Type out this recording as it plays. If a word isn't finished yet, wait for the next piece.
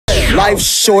Life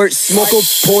short, smoke a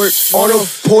port on a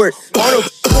port,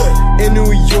 in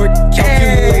New York,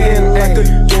 calculating like a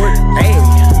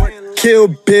dork. Kill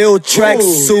Bill,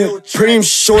 tracksuit, Supreme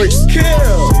shorts.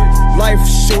 Life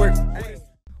short.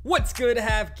 What's good,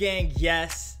 Half Gang?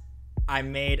 Yes, I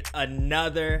made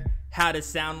another How to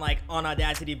Sound Like on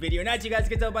Audacity video, and as you guys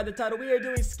can tell by the title, we are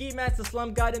doing Ski Mask the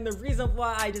Slump God. And the reason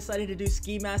why I decided to do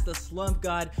Ski Mask the Slump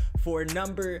God for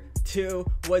number 2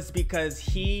 was because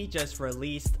he just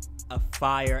released a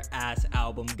fire ass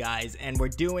album, guys, and we're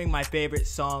doing my favorite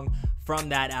song from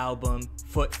that album,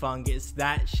 Fungus.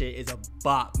 That shit is a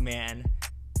bop, man.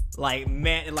 Like,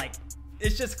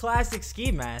 it's just classic Ski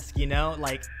Mask, you know?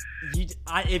 Like,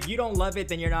 if you don't love it,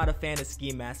 then you're not a fan of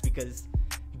Ski Mask, because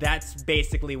that's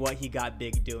basically what he got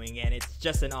big doing, and it's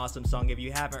just an awesome song. If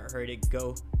you haven't heard it,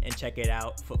 go and check it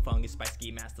out. Fungus by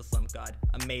Ski Mask the Slump God.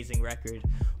 Amazing record.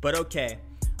 But okay.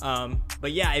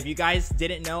 But yeah, if you guys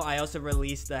didn't know, I also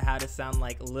released the How to Sound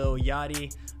Like Lil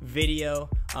Yachty video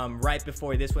right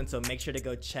before this one, so make sure to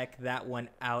go check that one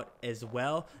out as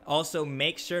well. Also,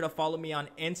 make sure to follow me on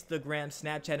Instagram,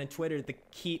 Snapchat, and Twitter to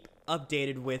keep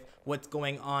updated with what's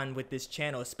going on with this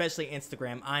channel, especially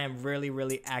Instagram. I am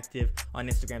really active on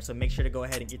Instagram, so make sure to go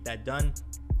ahead and get that done.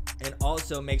 And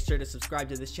also make sure to subscribe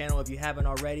to this channel if you haven't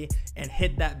already, and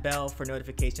hit that bell for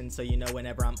notifications so you know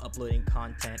whenever I'm uploading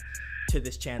content to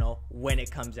this channel when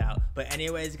it comes out. But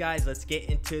anyways, guys, let's get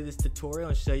into this tutorial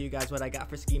and show you guys what I got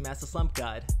for Ski Mask the Slump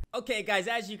God. Okay, guys,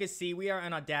 as you can see, we are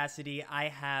on Audacity. I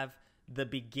have the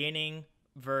beginning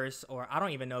verse, or I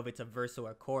don't even know if it's a verse or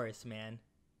a chorus, man.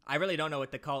 I really don't know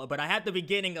what to call it, but I have the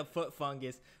beginning of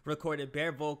Fungus recorded,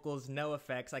 bare vocals, no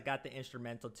effects. I got the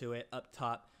instrumental to it up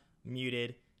top,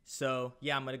 muted. So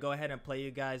yeah, I'm gonna go ahead and play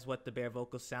you guys what the bare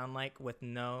vocals sound like with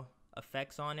no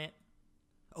effects on it.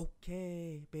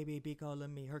 Okay, baby, be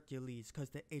calling me Hercules, cause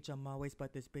the H on my waist,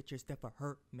 but this bitch is for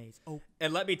Hermes. Oh,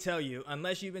 and let me tell you,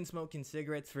 unless you've been smoking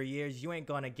cigarettes for years, you ain't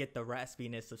gonna get the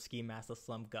raspiness of Ski Mask the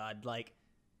Slump God. Like,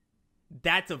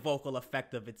 that's a vocal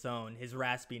effect of its own, his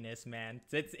raspiness, man.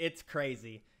 It's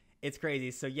crazy. It's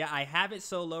crazy. So yeah, I have it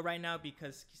so low right now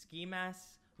because Ski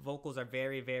Mask's vocals are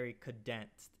very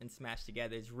condensed and smashed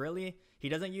together. It's really, he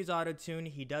doesn't use auto-tune,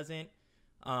 he doesn't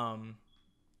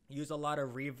use a lot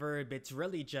of reverb. It's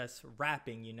really just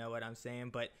rapping, you know what I'm saying?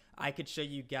 But I could show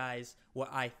you guys what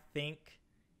I think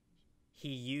he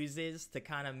uses to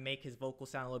kind of make his vocal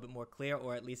sound a little bit more clear,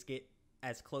 or at least get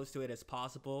as close to it as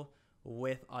possible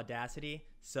with Audacity.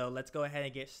 So let's go ahead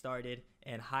and get started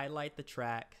and highlight the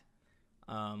track.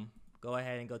 Go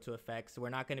ahead and go to effects. We're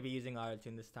not going to be using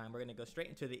auto-tune this time. We're going to go straight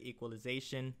into the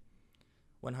equalization,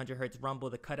 100 hertz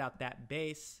rumble to cut out that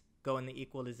bass. Go in the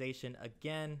equalization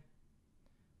again.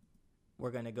 We're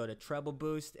going to go to treble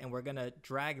boost, and we're going to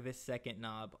drag this second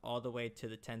knob all the way to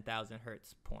the 10,000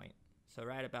 hertz point. So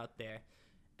right about there.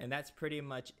 And that's pretty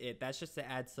much it. That's just to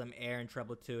add some air and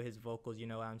treble to his vocals, you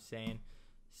know what I'm saying?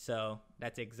 So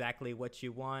that's exactly what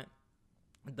you want.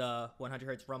 The 100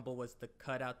 hertz rumble was to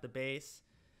cut out the bass.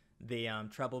 The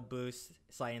treble boost,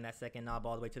 sliding that second knob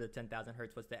all the way to the 10,000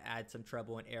 hertz, was to add some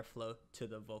treble and airflow to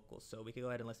the vocals. So we can go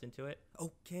ahead and listen to it.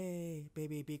 Okay,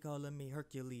 baby, be calling me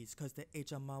Hercules, cause the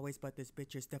H on my waist, but this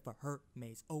bitch is for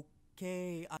Hermes.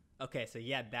 Okay. Okay, so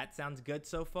yeah, that sounds good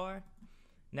so far.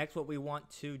 Next, what we want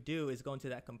to do is go into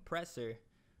that compressor.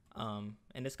 And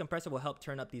this compressor will help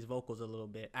turn up these vocals a little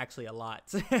bit, actually a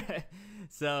lot.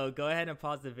 So go ahead and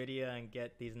pause the video and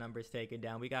get these numbers taken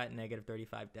down. We got negative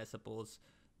 35 decibels.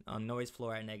 Noise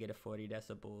floor at negative 40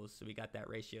 decibels. So we got that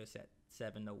ratio set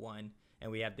 7:1,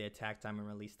 and we have the attack time and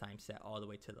release time set all the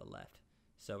way to the left.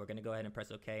 So we're gonna go ahead and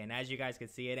press OK, and as you guys can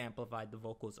see, it amplified the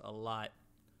vocals a lot.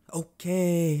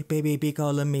 Okay, baby, be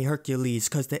calling me Hercules,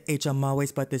 cause the H on my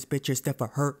waist, but this bitch is for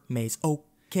Hermes.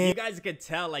 Okay. You guys could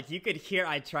tell, like, you could hear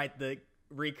I tried to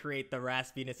recreate the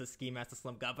raspiness of Ski Mask the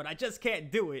Slump God, but I just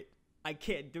can't do it. I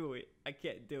can't do it.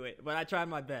 But I tried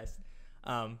my best.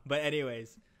 But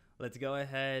anyways, let's go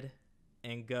ahead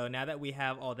and go. Now that we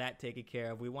have all that taken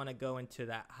care of, we want to go into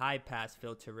that high pass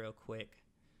filter real quick.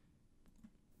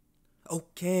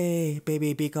 Okay,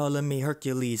 baby, be calling me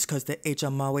Hercules, cause the H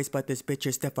on my waist, but this bitch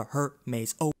is for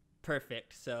Hermes. Oh,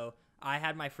 perfect. So I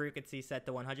had my frequency set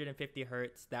to 150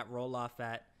 hertz, that roll off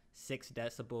at 6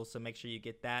 decibels. So make sure you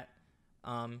get that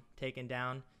taken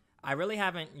down. I really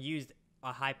haven't used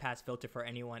a high pass filter for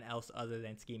anyone else other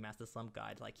than Ski Mask the Slump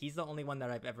God. Like, he's the only one that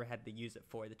I've ever had to use it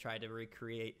for, to try to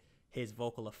recreate his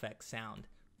vocal effects sound.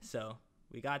 So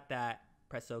we got that.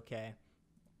 Press OK.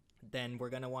 Then we're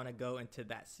gonna want to go into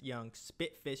that young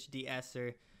Spitfish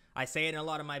de-esser. I say it in a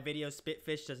lot of my videos,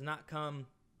 Spitfish does not come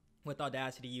with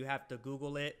Audacity. You have to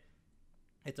Google it.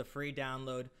 It's a free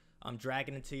download. drag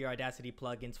it into your Audacity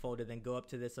plugins folder, then go up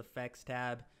to this effects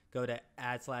tab, go to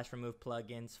add/remove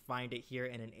plugins, find it here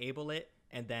and enable it,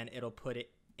 and then it'll put it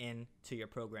into your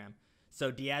program. So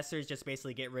de-essers just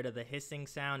basically get rid of the hissing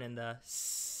sound and the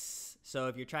s. So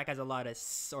if your track has a lot of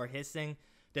s or hissing,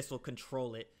 this will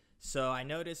control it. So I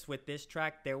noticed with this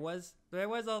track there was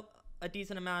a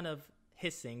decent amount of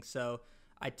hissing, so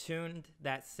I tuned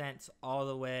that sense all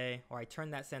the way, or I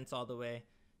turned that sense all the way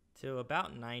to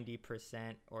about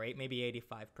 90% or maybe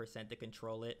 85% to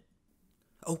control it.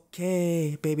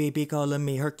 Okay, baby, be calling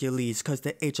me Hercules, cause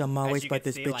the H on my waist, but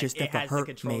this bitch is it never has to hurt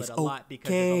control me. it a lot because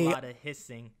there's a lot of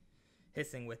hissing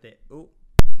with it. Ooh.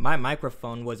 My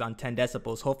microphone was on 10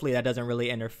 decibels. Hopefully that doesn't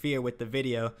really interfere with the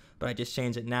video, but I just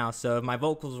changed it now. So if my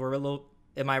vocals were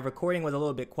if my recording was a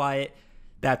little bit quiet,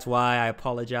 that's why. I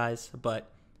apologize.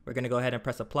 But we're gonna go ahead and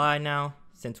press apply now,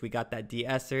 since we got that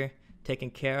de-esser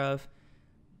taken care of.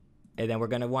 And then we're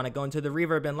gonna wanna go into the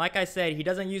reverb. And like I said, he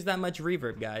doesn't use that much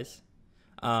reverb, guys.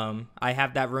 I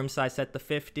have that room size set to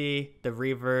 50, the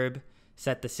reverb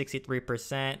set to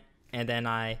 63%, and then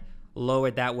I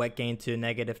lowered that wet gain to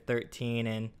 -13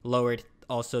 and lowered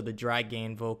also the dry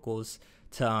gain vocals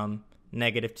to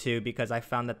 -2 because I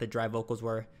found that the dry vocals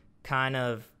were kind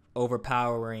of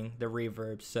overpowering the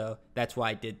reverb, so that's why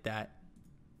I did that.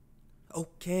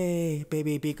 Okay,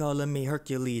 baby, be calling me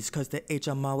Hercules, cause the H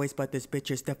on my waist, but this bitch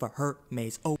is never hurt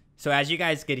me. Oh. So as you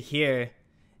guys could hear,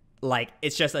 like,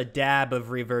 it's just a dab of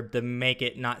reverb to make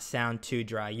it not sound too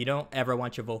dry. You don't ever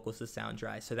want your vocals to sound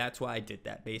dry, so that's why I did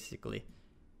that, basically.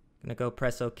 Gonna go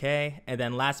press OK, and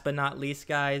then last but not least,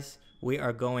 guys, we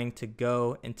are going to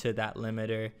go into that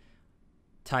limiter,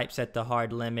 typeset the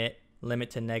hard limit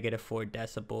to -4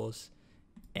 decibels,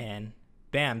 and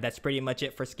bam, that's pretty much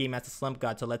it for Ski Mask the Slump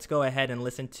God. So let's go ahead and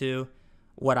listen to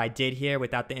what I did here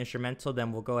without the instrumental,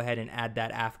 then we'll go ahead and add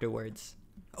that afterwards.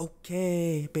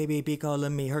 Okay, baby, be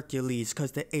calling me Hercules,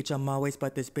 cause the H on my waist,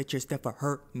 but this bitch is never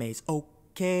hurt me.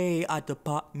 Okay, I had to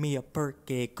pop me a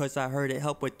Perky, cause I heard it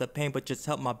help with the pain, but just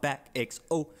help my back aches.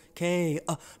 Okay,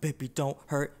 baby, don't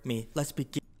hurt me. Let's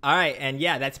begin. All right, and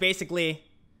yeah, that's basically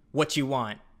what you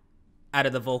want out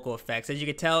of the vocal effects. As you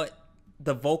can tell,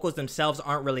 the vocals themselves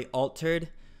aren't really altered,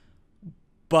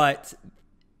 but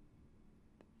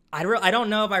I don't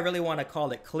know if I really want to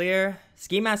call it clear.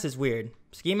 Ski Mask is weird.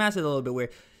 Ski Mask is a little bit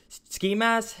weird. Ski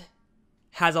Mask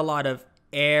has a lot of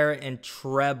air and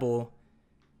treble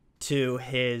to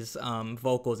his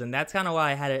vocals, and that's kind of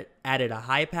why I had added a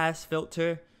high pass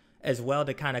filter as well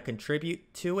to kind of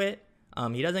contribute to it.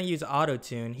 He doesn't use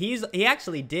auto-tune. He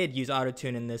actually did use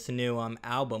auto-tune in this new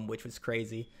album, which was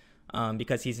crazy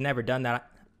because he's never done that.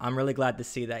 I'm really glad to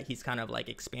see that he's kind of like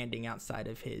expanding outside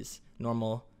of his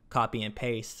normal copy and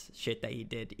paste shit that he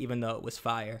did, even though it was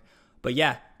fire. But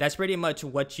yeah, that's pretty much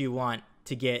what you want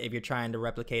to get if you're trying to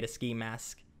replicate a Ski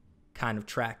Mask kind of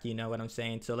track, you know what I'm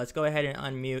saying? So let's go ahead and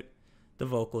unmute the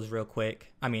vocals real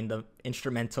quick. I mean the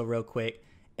instrumental real quick,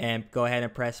 and go ahead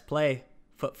and press play.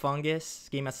 Fungus,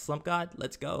 Ski Mask the Slump God,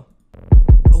 let's go.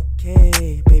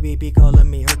 Okay, baby, be calling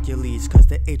me Hercules, cause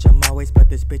the H on my waist, but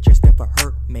this bitch is never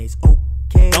hurt me.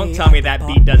 Okay, don't tell me that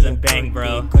beat doesn't bang,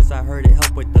 bro. Cause I heard it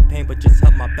help with the pain, but just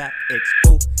help my back aches.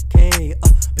 Okay,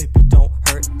 baby, don't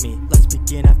hurt me. Let's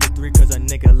begin after 3, cause a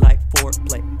nigga like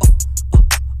foreplay.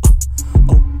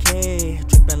 Okay,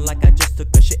 dripping like I just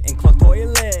took a shit in clogged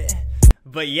toilet.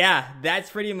 But yeah, that's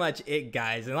pretty much it,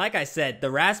 guys. And like I said, the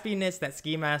raspiness that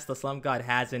Ski Mask the Slump God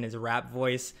has in his rap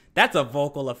voice, that's a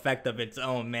vocal effect of its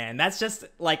own, man. That's just,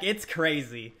 like, it's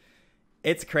crazy.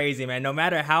 It's crazy, man. No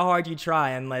matter how hard you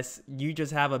try, unless you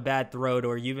just have a bad throat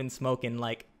or you've been smoking,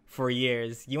 like, for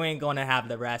years, you ain't gonna have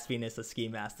the raspiness of Ski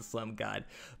Mask the Slump God.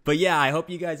 But yeah, I hope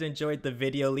you guys enjoyed the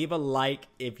video. Leave a like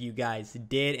if you guys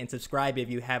did, and subscribe if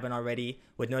you haven't already,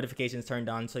 with notifications turned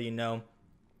on so you know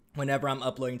whenever I'm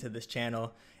uploading to this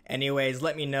channel. Anyways,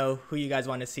 let me know who you guys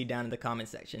want to see down in the comment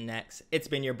section next. It's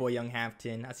been your boy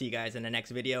YoungHalfington. I'll see you guys in the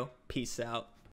next video. Peace out.